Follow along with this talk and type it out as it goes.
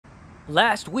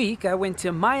Last week, I went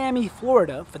to Miami,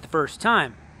 Florida for the first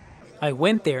time. I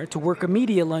went there to work a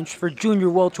media lunch for junior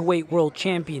welterweight world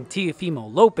champion Teofimo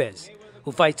Lopez,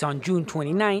 who fights on June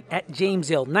 29th at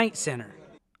James L. Knight Center.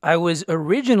 I was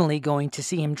originally going to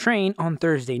see him train on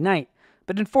Thursday night,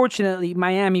 but unfortunately,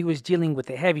 Miami was dealing with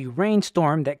a heavy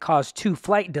rainstorm that caused 2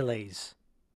 flight delays.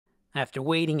 After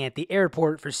waiting at the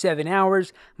airport for 7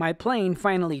 hours, my plane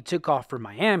finally took off for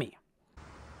Miami.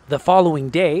 The following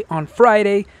day, on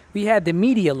Friday, we had the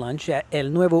media lunch at El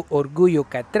Nuevo Orgullo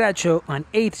Catracho on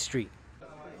 8th Street.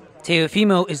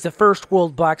 Teofimo is the first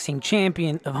world boxing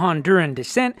champion of Honduran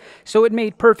descent, so it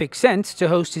made perfect sense to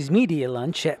host his media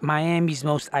lunch at Miami's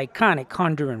most iconic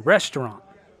Honduran restaurant.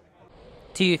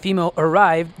 Teofimo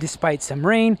arrived despite some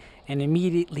rain and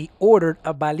immediately ordered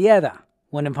a baleada,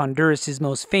 one of Honduras'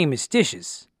 most famous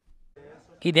dishes.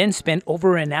 He then spent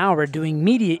over an hour doing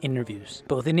media interviews,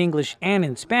 both in English and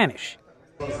in Spanish.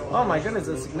 Oh my goodness,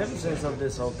 the significance of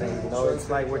this whole thing, it's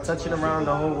like we're touching around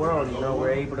the whole world,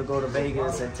 we're able to go to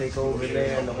Vegas and take over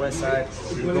there in the west side,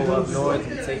 we go up north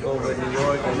and take over New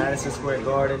York and Madison Square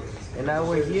Garden, and now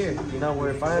we're here,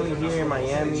 we're finally here in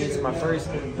Miami. It's my first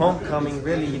homecoming,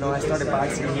 really. I started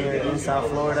boxing here in South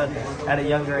Florida at a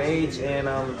younger age, and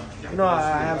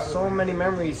I have so many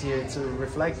memories here to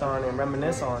reflect on and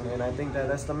reminisce on, and I think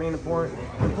that's the main important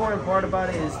part about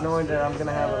it, is knowing that I'm going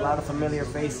to have a lot of familiar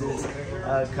faces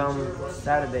come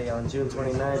Saturday on June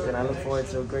 29th, and I look forward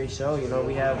to a great show.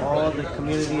 We have all the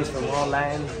communities from all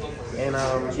Latin, and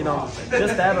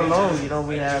just that alone,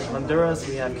 we have Honduras,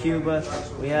 we have Cuba,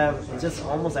 we have just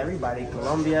almost everybody,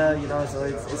 Colombia, so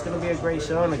it's going to be a great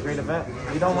show and a great event.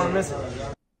 You don't want to miss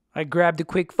it. I grabbed a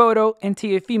quick photo and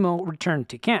Teofimo returned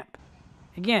to camp.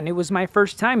 Again, it was my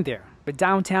first time there, but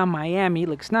downtown Miami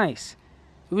looks nice.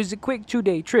 It was a quick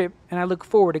 2-day trip, and I look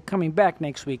forward to coming back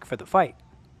next week for the fight.